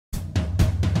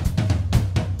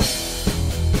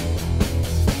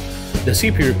The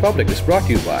CP Republic is brought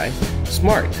to you by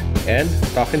Smart and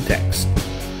Talk and Text.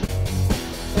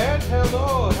 And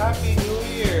hello! Happy New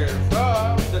Year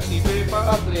from the CP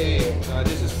Republic.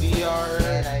 This is DR.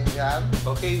 And I'm Jam.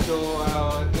 Okay, so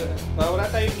wala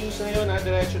tayong news ngayon.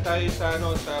 Diretso tayo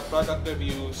sa product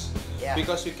reviews. Yeah.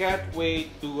 Because we can't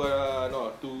wait to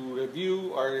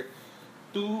review our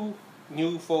two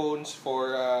new phones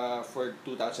for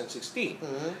 2016.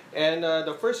 Mm-hmm. And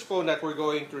the first phone that we're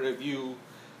going to review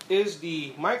is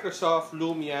the Microsoft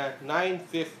Lumia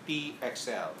 950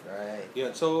 XL. Right.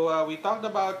 Yun. So we talked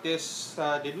about this.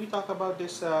 Did we talk about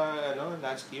this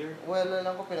last year? Well,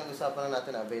 alam ko pinag-usapan na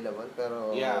natin na available,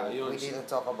 pero Yeah, yun. we didn't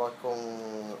talk about kung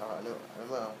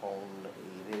kung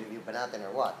i-review pa natin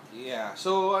or what. Yeah.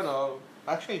 So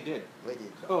actually did. We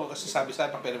did. Oh, kasi sabi sa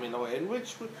papiramid ako, in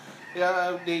which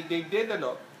they did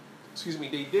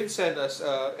they did send us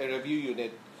a review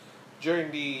unit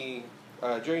during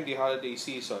the holiday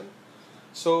season.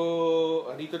 So,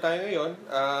 andito tayo ngayon.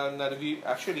 Na-review,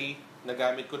 actually,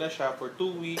 nagamit ko na siya for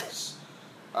 2 weeks.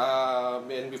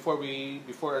 And before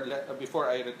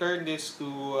I return this to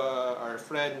our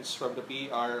friends from the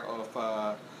PR of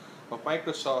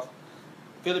Microsoft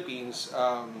Philippines,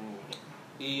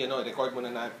 record muna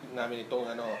namin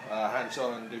itong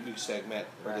hands-on review segment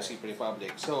for the CP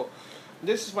Republic. So,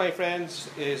 this is, my friends,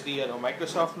 is the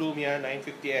Microsoft Lumia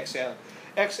 950 XL.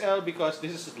 XL because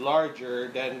this is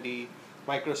larger than the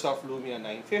Microsoft Lumia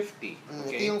 950.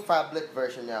 Okay? Ito yung phablet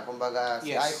version niya. Kumbaga,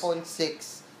 si Yes. iPhone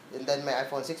 6, and then may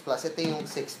iPhone 6 Plus. Ito yung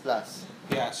 6 Plus.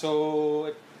 Yeah,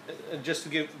 so just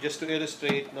to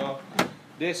illustrate,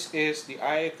 this is the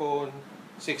iPhone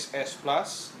 6s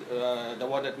Plus, the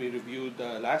one that we reviewed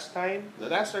last time. Our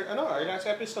last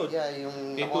episode. Yeah,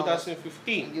 yung in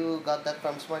 2015. You got that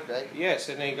from Smart, right?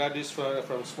 Yes, and I got this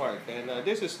from Smart. And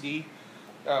this is the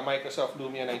Microsoft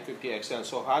Lumia 950 XL.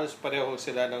 So halos pareho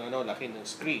sila ng laki ng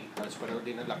screen. Halos pareho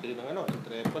din ng laki ng ng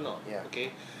telepono. Yeah. Okay?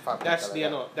 Phablet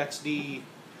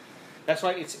That's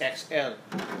why it's XL.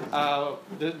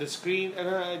 The screen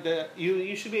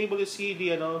you should be able to see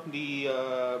the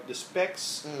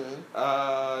specs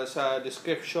sa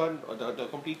description or the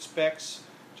complete specs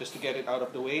just to get it out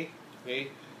of the way. Okay?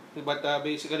 But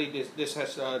basically this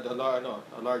has a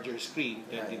larger screen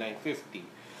than the 950.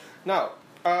 Now,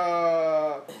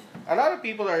 a lot of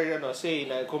people are saying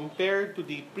that compared to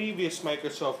the previous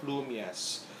Microsoft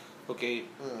Lumias, okay,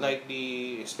 like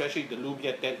especially the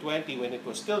Lumia 1020 when it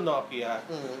was still Nokia,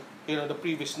 the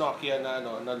previous Nokia na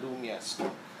Lumias,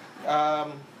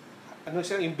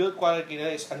 yung build quality na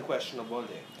is unquestionable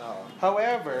eh.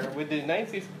 However, with the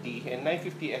 950 and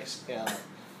 950 XL,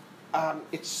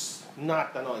 it's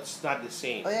not the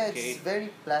same. Oh yeah, okay? it's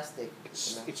very plastic.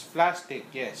 It's plastic,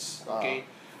 yes. Okay.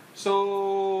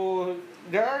 So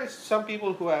there are some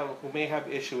people who may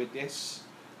have issue with this,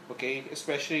 okay,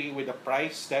 especially with the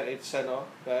price that it's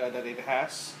that it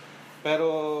has.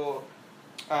 Pero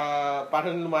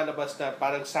parang lumalabas na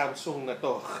parang Samsung na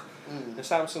to. The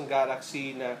Samsung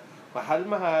Galaxy na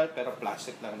mahal-mahal pero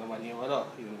plastic lang naman yung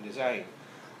design.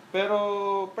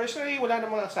 Pero personally wala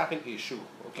naman sa akin issue,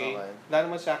 okay? Wala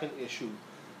naman sa akin issue.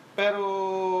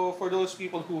 Pero for those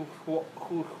people who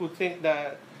think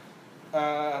that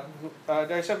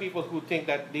there are some people who think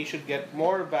that they should get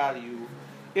more value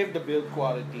if the build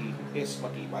quality is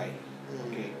matibay.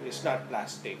 Okay, it's not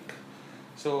plastic.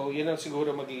 So, yun ang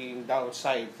siguro magiging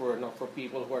downside for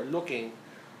people who are looking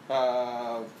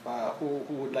who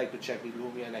would like to check the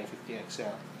Lumia 950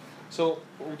 XL. So,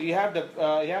 you have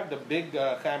the big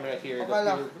camera here,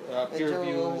 the pure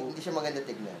view. Hindi siya maganda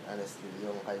tignan, honestly,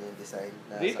 yung kanyang design.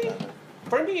 Really?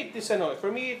 For me,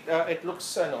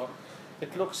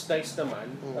 it looks nice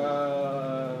naman.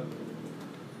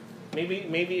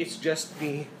 Maybe it's just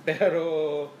me,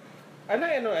 pero I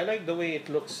like the way it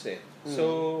looks eh.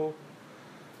 So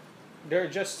there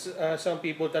are just some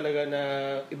people talaga na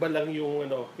iba lang yung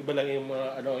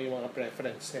mga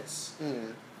preferences.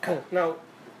 Now,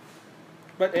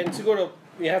 and siguro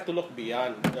you have to look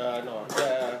beyond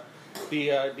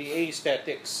the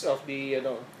aesthetics of the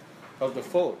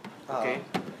phone. Okay.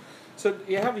 So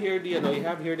you have here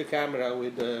the camera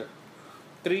with the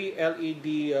 3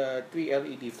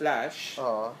 LED flash.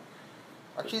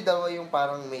 Actually, dalawa yung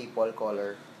parang maple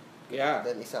color. Yeah.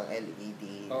 Then isang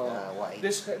LED na white.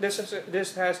 This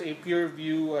has a pure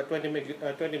view 20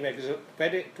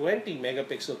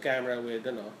 megapixel camera with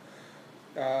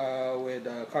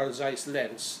Carl Zeiss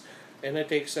lens, and it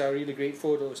takes really great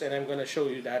photos. And I'm gonna show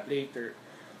you that later,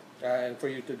 and for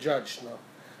you to judge.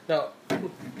 Now.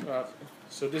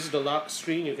 So this is the lock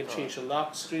screen. You can change the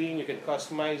lock screen. You can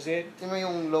customize it. Tingnan mo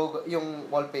yung logo, yung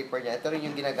wallpaper niya. Ito rin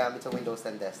yung ginagamit sa Windows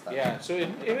 10 desktop. Yeah. So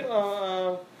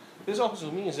This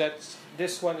also means that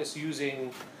this one is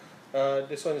using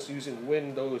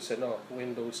Windows,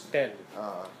 Windows 10.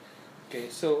 Okay,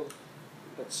 so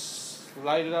let's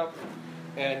light it up,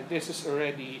 and this is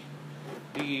already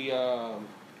the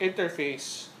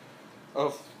interface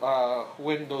of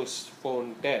Windows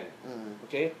Phone 10.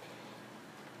 Okay.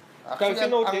 Actually, If you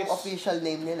notice, ang official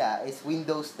name nila is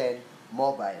Windows 10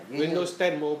 Mobile. Windows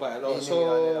 10 Mobile. Yun So,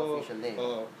 yung official name.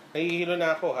 nahihilo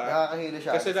na ako, ha? Nakakahilo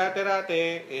siya. Kasi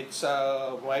dati, it's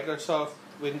Microsoft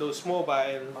Windows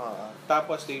Mobile.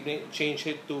 Tapos, they change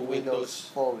it to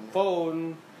Windows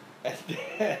Phone. And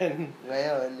then,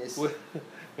 ngayon is...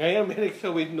 ngayon, meron siya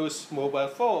Windows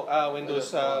Mobile Phone.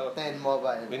 Windows 10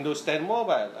 Mobile. Windows 10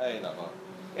 Mobile. Ay, nako.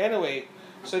 Anyway,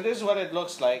 so this is what it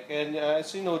looks like, and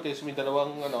as you notice, may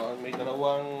dalawang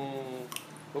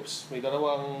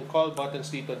call buttons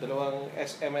dito, dalawang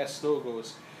SMS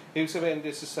logos. Ibig sabihin,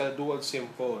 this is a dual SIM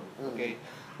phone. Okay,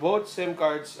 both SIM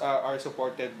cards are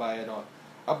supported by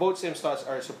both SIM slots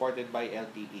are supported by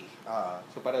LTE.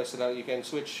 So para sila, you can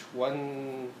switch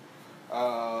one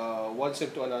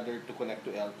SIM to another to connect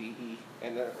to LTE.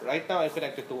 And right now I'm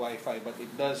connected to Wi-Fi, but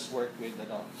it does work with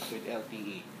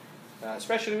LTE,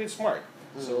 especially with Smart.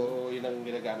 So, yun ang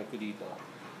ginagamit ko dito.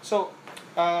 So,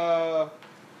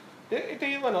 ito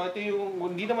yung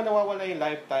hindi naman nawawala yung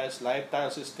live tiles. Live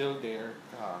tiles is still there.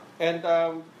 And,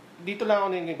 dito lang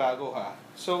ako bago, ha.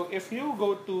 So, if you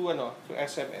go to, to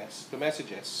SMS, to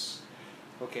messages,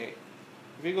 okay,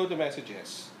 if you go to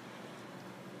messages,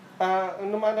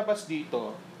 ang lumalabas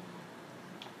dito,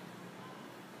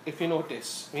 if you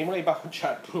notice, may mga iba akong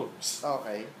chat rooms.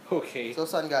 Okay. Okay. So,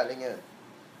 saan galing yun?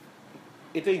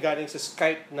 Ito yung galing sa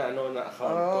Skype na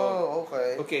account ko.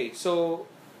 Okay. Okay, so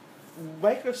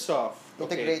Microsoft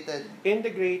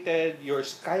integrated your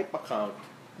Skype account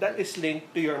that is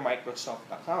linked to your Microsoft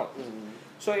account.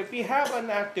 So if you have an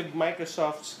active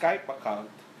Microsoft Skype account,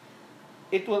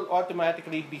 it will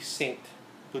automatically be synced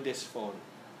to this phone.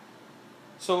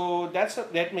 So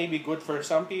that may be good for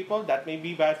some people, that may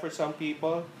be bad for some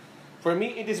people. For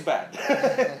me, it is bad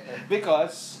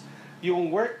because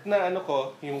yung work na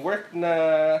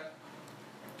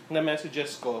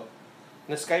messages ko,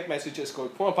 na Skype messages ko,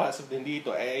 pumapasok din dito.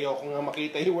 Ayoko nga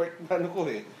makita yung work na ko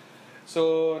eh.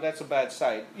 So, that's a bad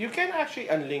side. You can actually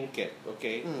unlink it,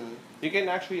 okay? You can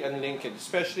actually unlink it,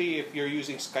 especially if you're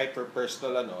using Skype for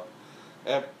personal,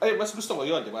 mas gusto ko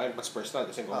yun, di ba? Mas personal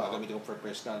kasi kung gagamitin ko for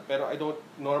personal. Pero I don't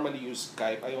normally use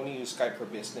Skype. I only use Skype for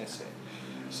business eh.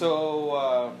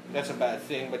 So, that's a bad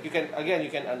thing. But you can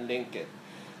unlink it.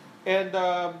 And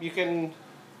you can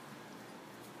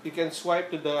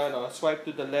swipe to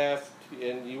the left,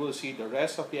 and you will see the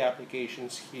rest of the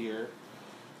applications here.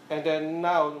 And then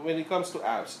now, when it comes to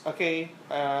apps, okay,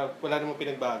 wala namang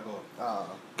pinagbago.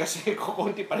 Kasi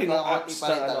kukunti pa rin ang apps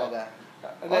ng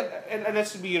and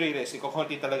let's be realistic,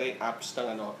 kukunti talaga yung apps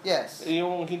ng Yes.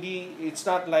 Yung it's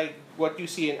not like what you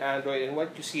see in Android and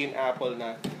what you see in Apple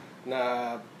na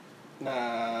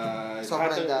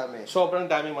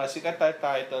sobrang dami mga sikat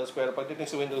titles, pero pagdating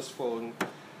sa Windows Phone,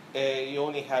 you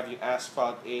only have yung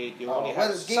Asphalt 8, you only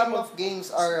have Game of Games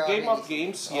are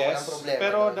yes,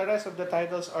 pero the rest of the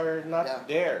titles are not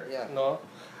there, no?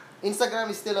 Instagram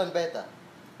is still on beta.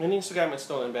 And Instagram is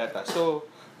still in beta. So,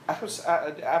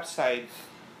 the app side,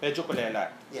 medyo kulela.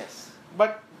 Yes.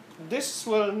 But this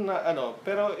will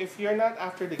pero if you're not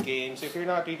after the games, if you're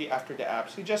not really after the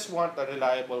apps, you just want a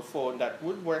reliable phone that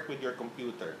would work with your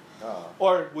computer,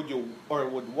 or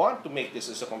would want to make this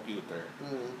as a computer.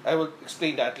 I will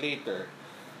explain that later.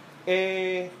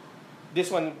 This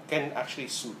one can actually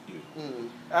suit you.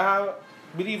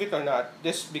 Believe it or not,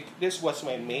 this was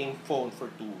my main phone for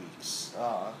 2 weeks.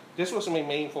 This was my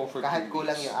main phone for 2 weeks. Kahit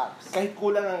kulang yung apps. Kahit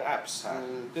kulang ang apps, ha.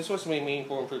 This was my main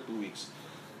phone for 2 weeks.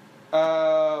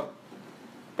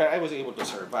 But I was able to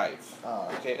survive.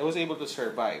 Okay, I was able to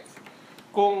survive.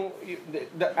 Kung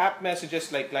the app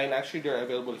messages like Line, actually they're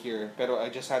available here, pero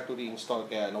I just had to reinstall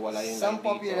kaya nawala yung Some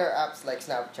Line popular dito. apps like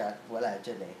Snapchat, wala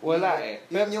dyan eh. Wala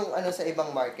Yun yung sa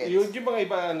ibang markets. Yung mga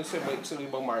iba sa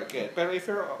ibang market. Pero if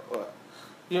you're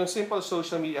yung simple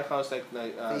social media accounts like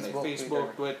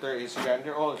Facebook, Twitter, Instagram,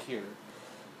 they're all here.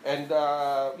 And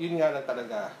yun nga lang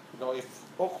talaga.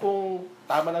 Kung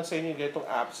tama lang sa inyo yung ganitong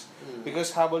apps,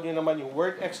 because habol nyo naman yung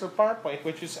Word, Excel, PowerPoint,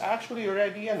 which is actually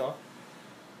already,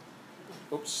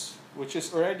 which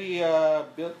is already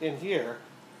built in here,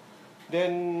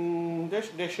 then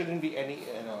there shouldn't be any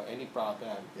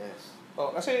problem. Yes.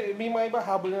 Kasi may mga iba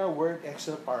habol na Word,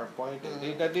 Excel, PowerPoint,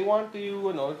 that they want to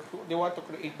they want to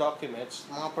create documents,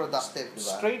 mga productive,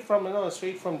 diba?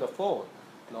 Straight from the phone,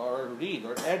 or read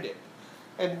or edit.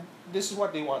 And this is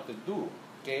what they want to do,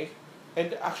 okay?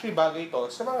 And actually bagay ito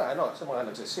sa mga sa mga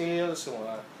nagsa-sales, sa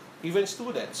mga even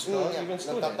students, no? Even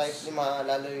Nagtatype, students. yung mga,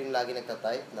 lalo yung lagi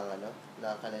nagtatype ng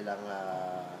na kanilang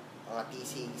mga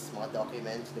thesis, mga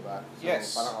documents, di ba? So,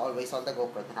 Yes. parang always on the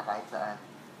go, pwede na kahit saan.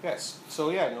 Yes.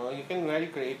 So yeah, no, you can really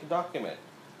create a document.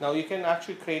 Now you can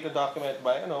actually create a document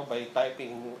by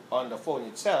typing on the phone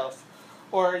itself,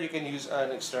 or you can use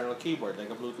an external keyboard like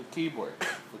a Bluetooth keyboard.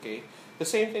 Okay. The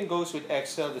same thing goes with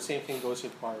Excel. The same thing goes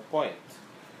with PowerPoint.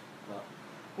 No?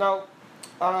 Now,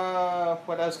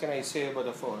 what else can I say about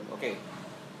the phone? Okay.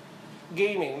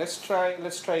 Gaming. Let's try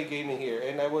gaming here,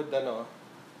 and I would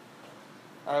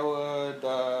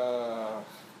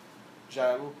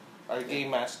jam our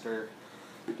game master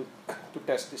to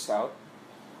test this out.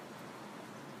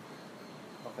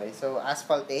 Okay, so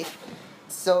Asphalt 8.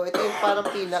 So, ito yung parang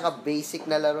pinaka-basic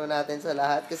na laro natin sa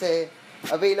lahat kasi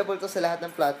available to sa lahat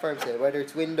ng platforms whether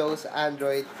it's Windows,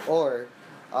 Android, or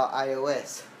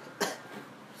iOS.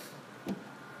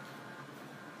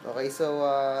 Okay, so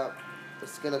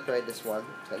just gonna try this one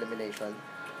sa elimination.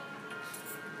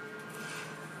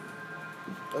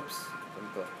 Oops, ano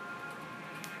to?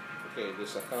 Okay,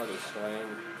 this account is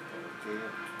fine. Okay.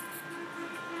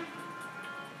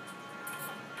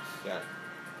 Yeah.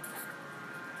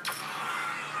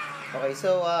 Okay,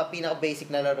 so pinaka-basic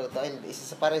na laro to and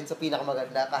isa pa rin sa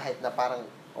pinakamaganda kahit na parang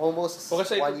almost O,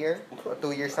 kasi 1 year or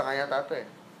 2 years na kaya tato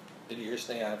 3 years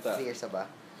na yata. 3 years na ba?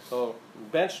 So,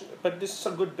 but this is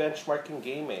a good benchmarking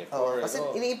game Oo, kasi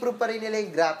ini-improve pa rin nila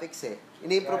yung graphics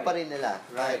Ini-improve pa rin nila.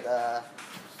 Right.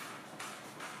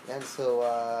 Yan, so,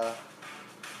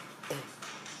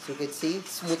 so you can see,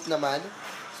 smooth naman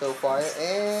so far.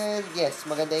 And, yes,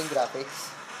 maganda yung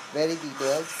graphics. Very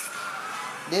detailed.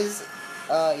 This,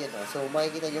 so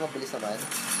makikita nyo mabilis naman.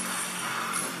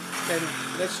 And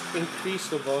let's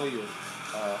increase the volume.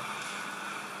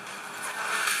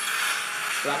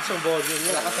 Lakas ang volume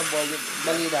niya. Lakas ang volume.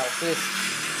 Malinaw, crisp.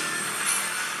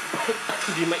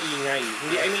 Hindi maingay.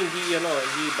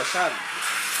 Hindi basag.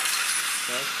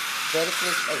 Huh?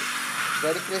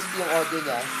 Very crisp yung audio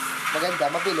niya. Maganda,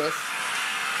 mabilis.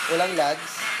 Walang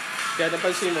lags. Kaya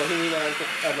napansin mo,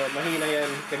 mahina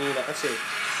yan kanina kasi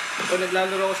kung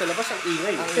naglalaro ako sa labas, ang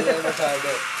ingay. Ang ingay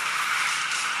masyado.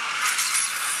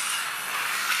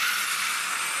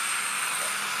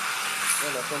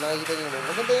 So nakikita niyo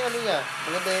naman. Maganda yung niya.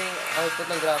 Maganda yung output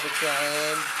ng graphics niya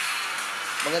and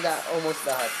maganda almost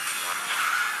lahat.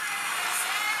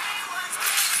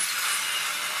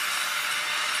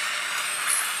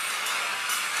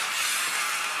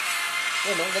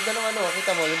 Ang ganda ng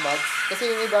kita mo yung mods.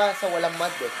 Kasi yung iba sa walang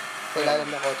mod sa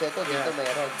ilalim ng kotse. Ito, dito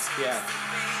meron. Yeah.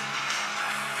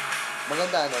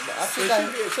 Maganda Actually,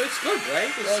 so it's good, right?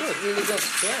 It's really good.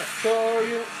 Yeah. So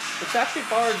it's actually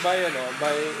powered by a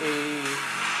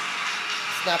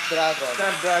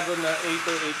Snapdragon na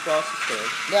 808 processor.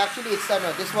 Actually, it's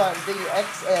this one, the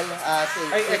XL has a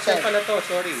XL pala to,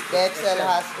 sorry. The XL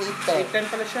has 810.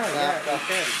 810 pala siya. Yeah,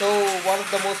 810. So, one of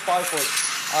the most powerful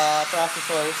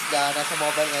processors na nasa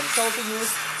mobile end. It's also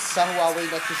used sa Huawei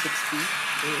Nexus 6P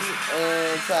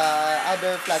and sa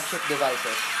other flagship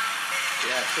devices.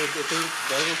 Yeah, so ito yung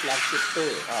very flagship too.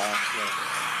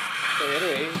 So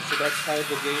anyway, that's how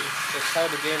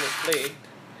the game is played.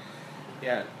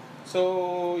 Yeah.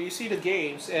 So you see the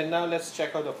games, and now let's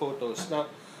check out the photos.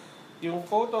 Now, yung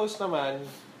photos naman,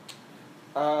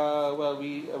 I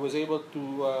was able to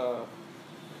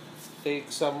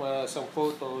take some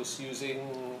photos using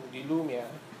the Lumia.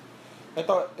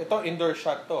 Ito indoor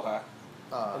shot to ha.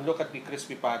 And look at the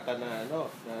crispy pata na ito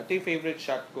yung favorite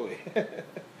shot ko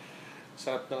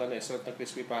Sarap ng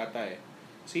crispy pata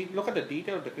See, look at the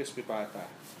detail of the crispy pata.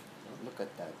 Look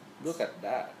at that. Look at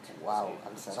that. Wow,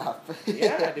 ang sarap.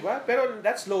 Yeah, di ba? Pero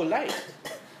that's low light.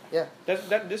 Yeah.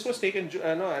 This was taken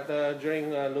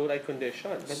during low light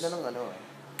conditions. Ganda ng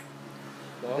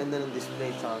No? Ganda ng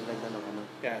display, ganda ng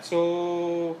Yeah,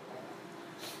 so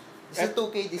it's a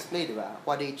 2K display, di ba?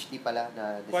 Quad HD pala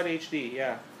na display. Quad HD,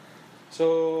 yeah.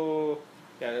 So,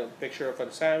 yeah, a picture of a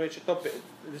sandwich.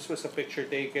 This was a picture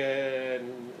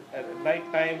taken at night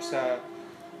time sa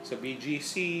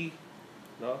BGC,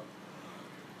 no?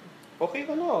 Okay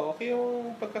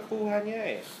yung pagkakuha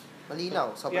niya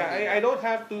Malinaw, Yeah, I don't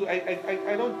have to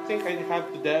I don't think I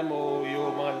have to demo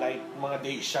yung mga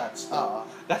day shots. No?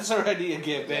 That's already a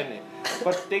given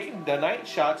But taking the night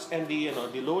shots and the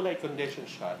low light condition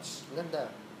shots. Ganda.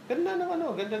 Ganda ng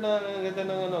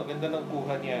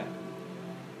kuha niya.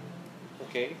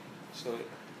 Okay? So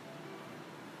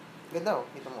ganda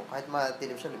kita mo, kahit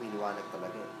matilim siya, lumiliwanag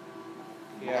talaga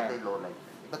Yeah. Maganda yung low light.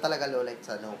 Iba talaga low light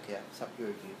sa Nokia, sa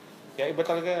PureView. Yeah, iba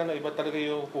talaga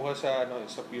yung kuha sa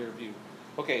PureView.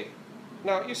 Okay.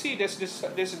 Now, you see this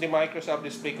is the Microsoft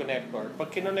Display Connector.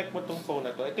 Pag kinonect mo tong phone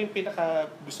na to, ito yung pinaka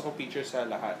gusto kong feature sa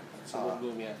lahat sa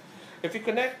Lumia. If you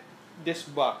connect this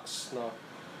box, no,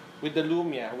 with the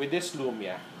Lumia, with this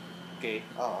Lumia, okay,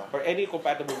 or any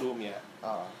compatible Lumia,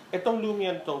 itong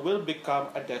Lumia to will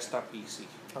become a desktop PC.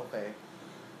 Okay.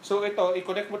 So ito,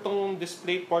 i-connect mo tong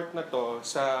display port na to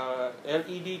sa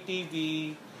LED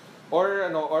TV or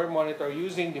monitor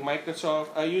using the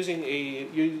Microsoft using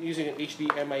an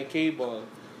HDMI cable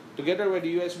together with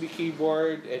the USB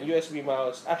keyboard and USB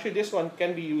mouse. Actually, this one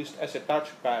can be used as a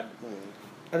touchpad.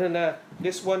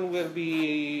 This one will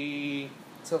be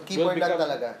So, keyboard lang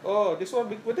talaga. Oh, this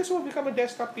will become a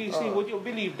desktop PC. Would you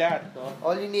believe that? No?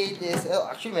 All you need is,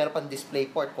 actually, meron pang display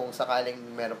port kung sakaling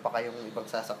meron pa kayong ibang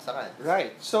sasaksakan.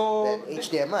 Right. So, then,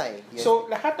 HDMI. Yes. So,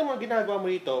 lahat ng mga ginagawa mo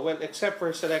dito, well, except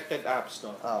for selected apps,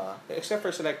 no? Except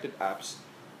for selected apps,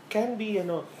 can be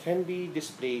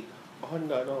displayed on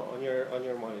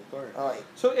your monitor. Okay.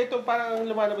 So, ito parang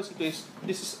lumalabas ito is,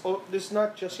 this is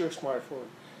not just your smartphone.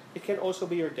 It can also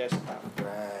be your desktop.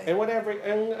 Right. And whatever,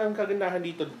 ang kagandahan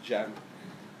dito dyan,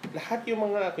 lahat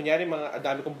yung mga, kunyari,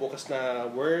 dami kong bukas na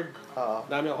Word,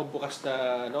 dami akong bukas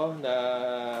na,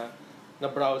 na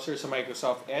browser sa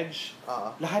Microsoft Edge.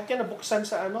 Lahat yan nabuksan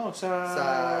sa,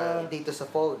 dito sa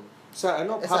phone.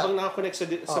 Habang nakakonect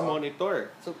sa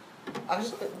monitor. So,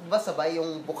 actually, sabay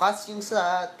yung bukas yung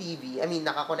sa TV,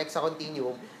 nakakonect sa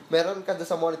Continuum, meron ka doon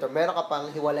sa monitor, meron ka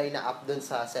pang hiwalay na app doon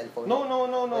sa cellphone. No.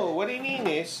 What I mean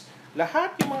is,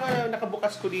 lahat yung mga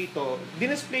nakabukas ko dito,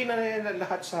 display na nila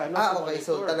lahat sa sa okay, monitor.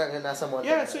 so talaga nasa monitor.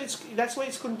 Yeah, so that's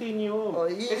why it's Continuum.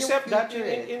 Except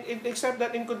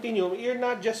that in Continuum, you're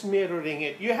not just mirroring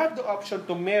it. You have the option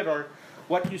to mirror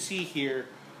what you see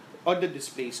here on the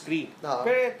display screen.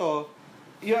 Pero ito,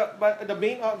 but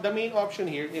the main option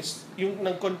here is yung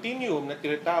ng Continuum na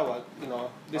tinatawag,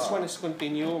 this one is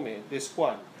Continuum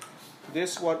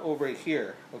this one over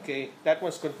here, okay? That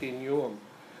one's Continuum.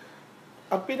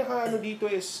 Ang pinaka dito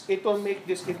is it will make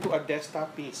this into a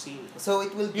desktop PC. So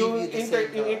it will give you the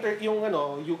same yung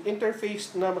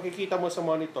interface na makikita mo sa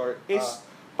monitor is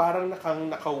parang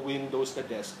naka-Windows na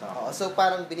desktop. So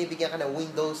parang binibigyan ka ng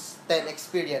Windows 10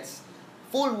 experience.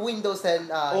 Full Windows 10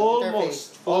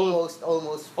 interface.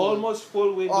 Almost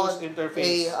full Windows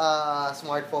interface. A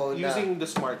smartphone. Using the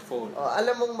smartphone.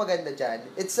 Alam mong maganda dyan,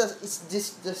 it's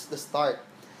just the start.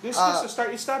 This is the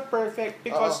start. It's not perfect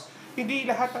because hindi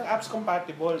lahat ng apps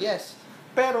compatible. Yes.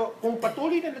 Pero kung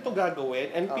patuloy na ito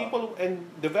gagawin and people and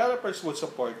developers would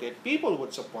support it, people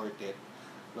would support it,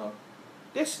 no?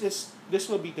 This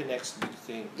will be the next big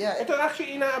thing. Yeah. Ito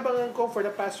actually inaabangan ko for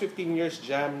the past 15 years,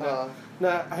 Jam,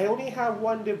 na I only have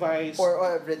one device for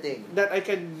everything that I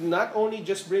can not only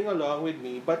just bring along with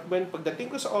me, but when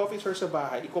pagdating ko sa office or sa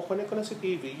bahay, i-connect ko na sa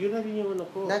TV, yun na rin yung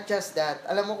ko. Not just that.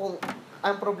 Alam mo kung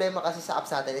ang problema kasi sa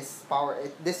apps natin is power.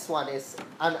 This one is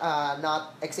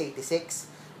not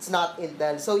x86. It's not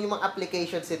Intel. So yung mga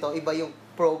applications ito, iba yung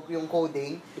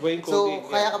coding. Iba yung coding. So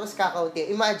kaya ka mas kakaunti.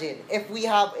 Imagine if we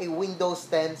have a Windows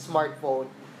 10 smartphone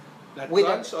that with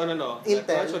runs on Intel, that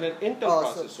runs on an Intel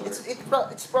processor. So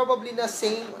it's probably the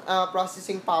same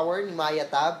processing power ni Maya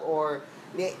Tab or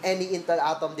any Intel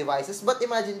Atom devices. But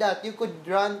imagine that you could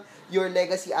run your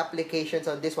legacy applications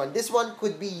on this one. This one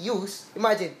could be used,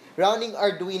 imagine, running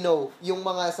Arduino, yung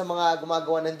sa mga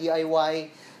gumagawa ng DIY,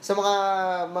 sa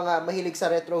mga mahilig sa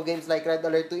retro games like Red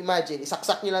Alert 2, imagine,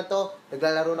 isaksak nyo lang to,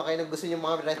 naglalaro na kayo ng gusto nyo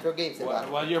mga retro games, diba?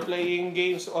 While you're playing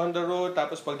games on the road,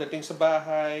 tapos pagdating sa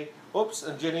bahay,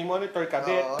 oops, andiyan yung monitor,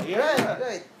 kabit.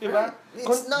 Right. Diba?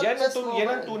 It's not just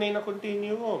yan ang tunay na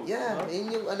Continuum. Yeah,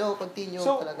 yun yung Continuum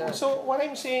talaga. So, what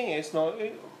I'm saying is,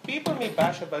 people may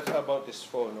bash about this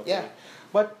phone, okay? Yeah.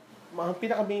 But, ang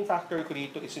pinaka-main factor ko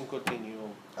dito is in Continuum.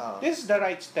 This is the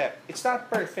right step. It's not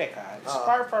perfect, ha? It's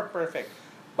far from perfect.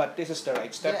 But this is the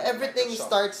right step. Yeah, everything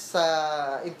starts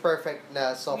imperfect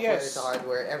na software sa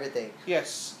hardware, everything.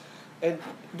 Yes. And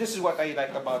this is what I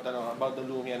like about the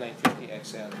Lumia 950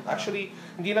 XL. Actually,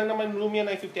 hindi lang naman Lumia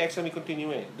 950 XL may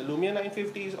continue eh. The Lumia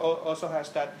 950 also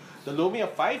has that. The Lumia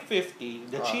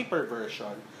 550, the cheaper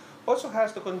version, also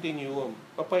has the Continuum.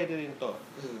 Pwede rin to.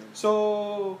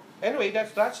 So, anyway, that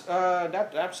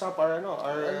wraps up our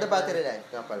the battery life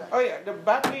nga pala. Oh yeah, the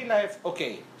battery life,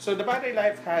 okay. So the battery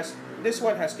life this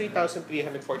one has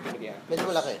 3,340 mAh. Medyo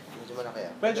malaki.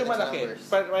 Medyo malaki.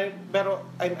 Pero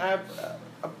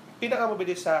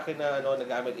pinakamabilis sa akin na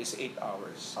nagamit is 8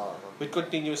 hours. With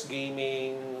continuous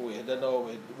gaming, with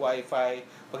Wi-Fi.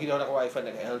 Pag hindi ako naka-Wi-Fi,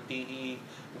 nag-LTE,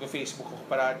 nag-Facebook ko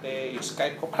parate, yung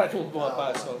Skype ko parate yung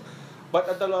bumapasok. But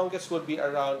at the longest would be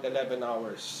around 11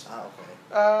 hours. Okay.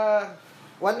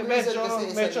 One reason medyo, kasi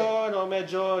is medyo, no,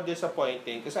 medyo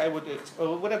disappointing kasi I would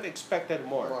have expected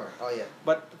more. Oh, yeah.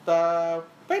 But,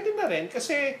 pwede na rin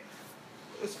kasi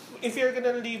if you're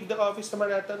gonna leave the office naman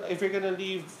natin, if you're gonna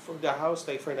leave from the house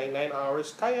like for 9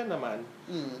 hours, kaya naman.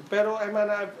 Pero,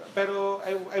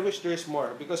 I wish there's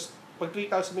more because pag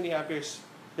 3,000 milliamperes,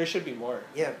 there should be more.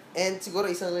 Yeah. And siguro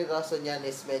isang rason yan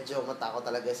is medyo matakot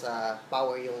talaga sa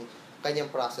power yung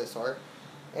kanyang processor.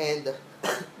 And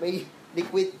may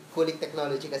liquid cooling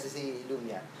technology kasi si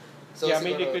Lumia. So, yeah, siguro,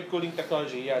 may liquid cooling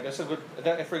technology. Yeah, that's a good.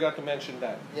 I forgot to mention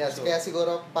that. Yes, So, kaya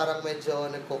siguro parang medyo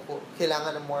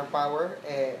kailangan ng more power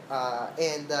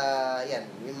and yan,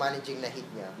 yung managing na heat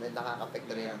niya, may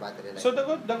nakaka-apekto rin yung battery life. so the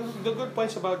good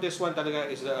points about this one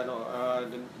talaga is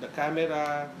the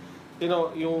camera,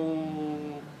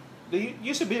 yung the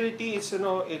usability is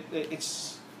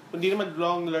it's hindi naman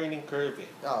long learning curve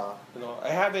eh. Oo.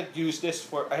 I haven't used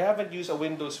a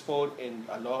Windows phone in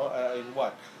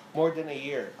more than a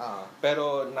year.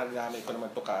 Pero nagamit ko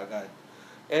naman to kaagad.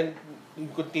 And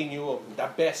you continue the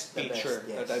best feature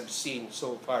yes. that I've seen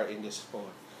so far in this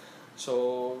phone.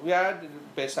 So, yeah,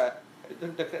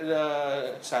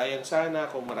 sayang sana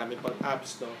kung marami pang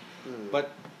apps, no? But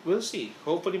we'll see.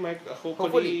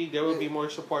 Hopefully there will be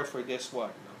more support for this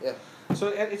one. No? Yeah. So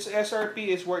its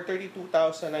SRP is worth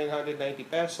 32,990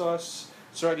 pesos.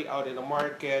 It's already out in the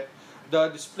market.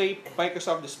 The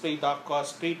Microsoft Display dock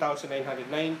costs 3,990.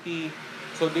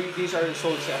 So these are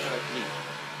sold separately.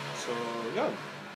 So, yun.